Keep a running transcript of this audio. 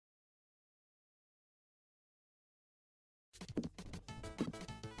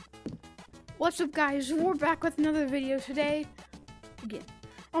What's up, guys? We're back with another video today. Again.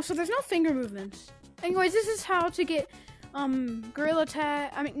 Also, there's no finger movements. Anyways, this is how to get gorilla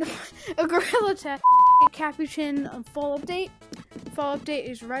tag. A gorilla tag. A capuchin fall update. Fall update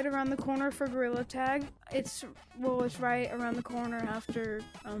is right around the corner for gorilla tag. It's right around the corner after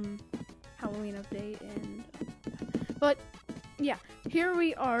Halloween update but yeah, here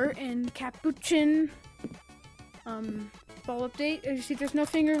we are in capuchin fall update. As you see, there's no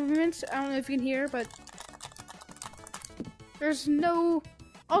finger movements. I don't know if you can hear, but there's no.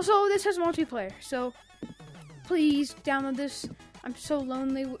 Also, this has multiplayer, so please download this. I'm so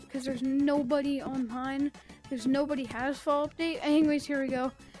lonely because there's nobody online. There's nobody has fall update. Anyways, here we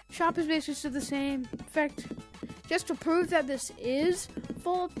go. Shop is basically still the same. In fact, just to prove that this is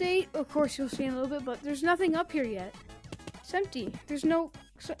full update, of course you'll see in a little bit, but there's nothing up here yet. It's empty. There's no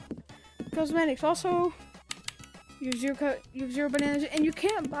cosmetics. Also, you have zero bananas, and you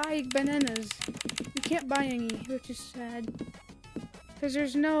can't buy bananas. You can't buy any, which is sad. Because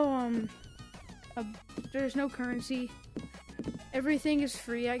there's no currency. Everything is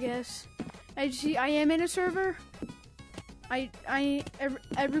free, I guess. As you see, I am in a server.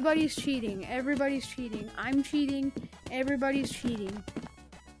 Everybody's cheating. Everybody's cheating. I'm cheating. Everybody's cheating.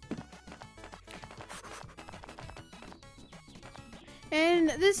 And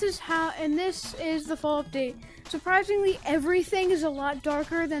this is the fall update. Surprisingly, everything is a lot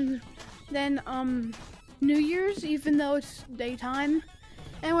darker than New Year's, even though it's daytime.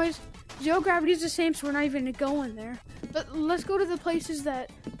 Anyways, zero gravity is the same, so we're not even gonna go in there. But let's go to the places that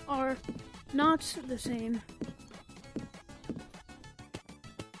are not the same.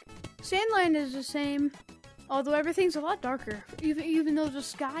 Sandland is the same, although everything's a lot darker, even though the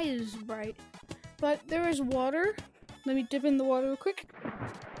sky is bright. But there is water. Let me dip in the water real quick.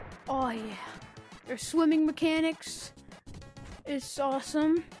 Oh yeah. There's swimming mechanics. It's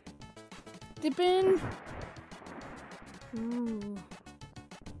awesome. Dip in. Ooh.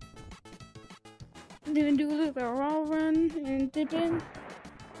 Then do a little bit of raw run and dip in.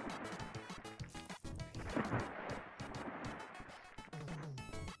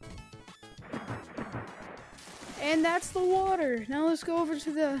 And that's the water. Now let's go over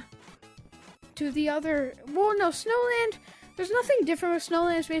to the other. Well, no, Snowland. There's nothing different with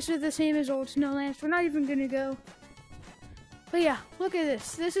Snowland. It's basically the same as old Snowlands. We're not even gonna go. But yeah, look at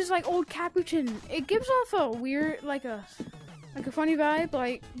this. This is like old Capuchin. It gives off a weird, like a funny vibe,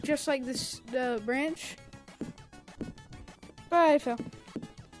 like just like the branch. But I fell.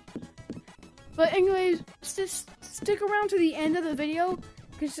 But anyways, just stick around to the end of the video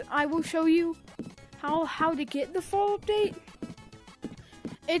because I will show you how to get the fall update.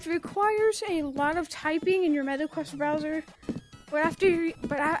 It requires a lot of typing in your MetaQuest browser, but after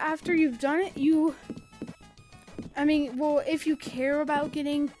you've done it, if you care about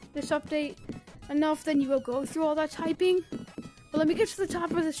getting this update enough, then you will go through all that typing. But let me get to the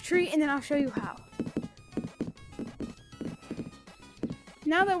top of this tree, and then I'll show you how.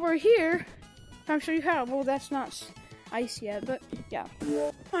 Now that we're here, I'll show you how. Well, that's not ice yet, but yeah.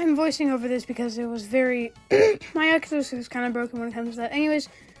 I'm voicing over this because it was very my Oculus is kind of broken when it comes to that. Anyways,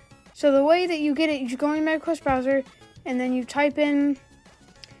 so the way that you get it, you go in your MetaQuest browser and then you type in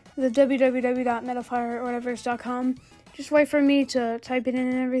the www.metafire or whatever.com. Just wait for me to type it in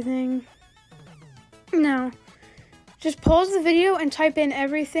and everything. Now, just pause the video and type in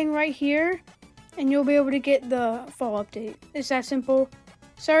everything right here and you'll be able to get the fall update. It's that simple.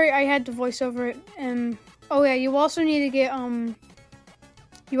 Sorry, I had to voice over it. Oh yeah, you also need to get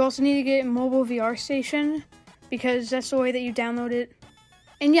mobile VR station because that's the way that you download it.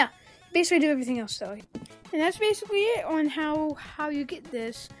 And yeah, basically do everything else though. And that's basically it on how you get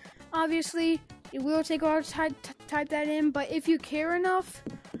this. Obviously, it will take a while to type that in, but if you care enough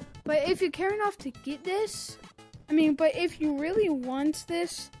to get this, but if you really want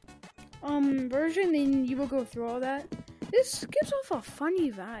this version, then you will go through all that. This gives off a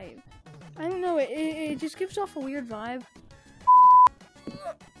funny vibe. I don't know, it just gives off a weird vibe.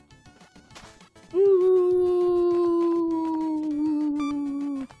 Ooh.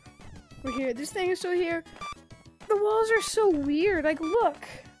 We're here. This thing is still here. The walls are so weird. Like, look.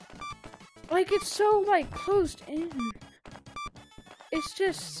 Like, it's so, like, closed in. It's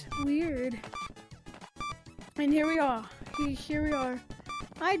just weird. And here we are. Here we are.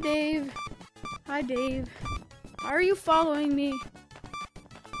 Hi, Dave. Hi, Dave. Why are you following me?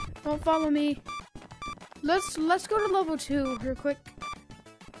 Don't follow me. Let's go to level 2 real quick.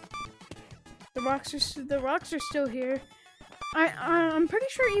 The rocks are still here. I'm pretty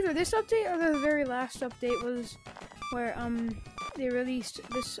sure either this update or the very last update was where they released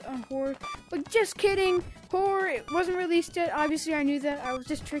this horror. But just kidding, horror, it wasn't released yet. Obviously, I knew that. I was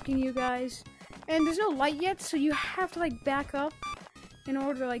just tricking you guys. And there's no light yet, so you have to like back up in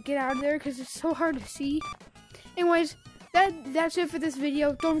order to like get out of there because it's so hard to see. Anyways, that's it for this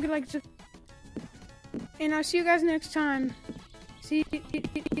video. Don't forget to like, and I'll see you guys next time. See,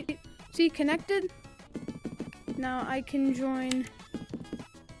 connected? Now I can join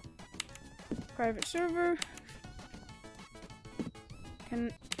private server.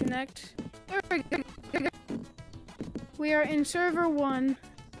 Can connect. There we go. We are in server 1.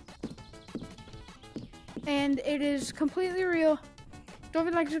 And it is completely real. Don't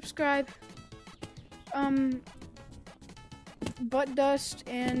forget to like, subscribe. Butt dust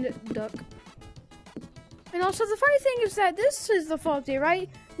and duck. And also the funny thing is that this is the fall day, right?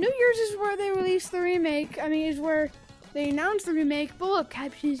 New Year's is where they release the remake. I mean, is where they announce the remake. But look,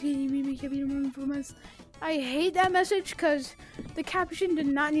 Capuchin is getting a remake every month for months. I hate that message because the Capuchin did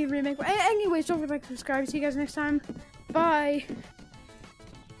not need a remake. Anyways, don't forget to like, subscribe. See you guys next time. Bye.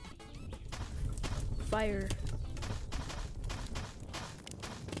 Fire.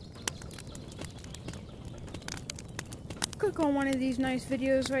 Click on one of these nice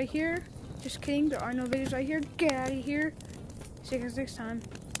videos right here. Just kidding, there are no videos right here. Get out of here. See you guys next time.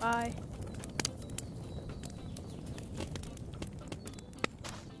 Bye.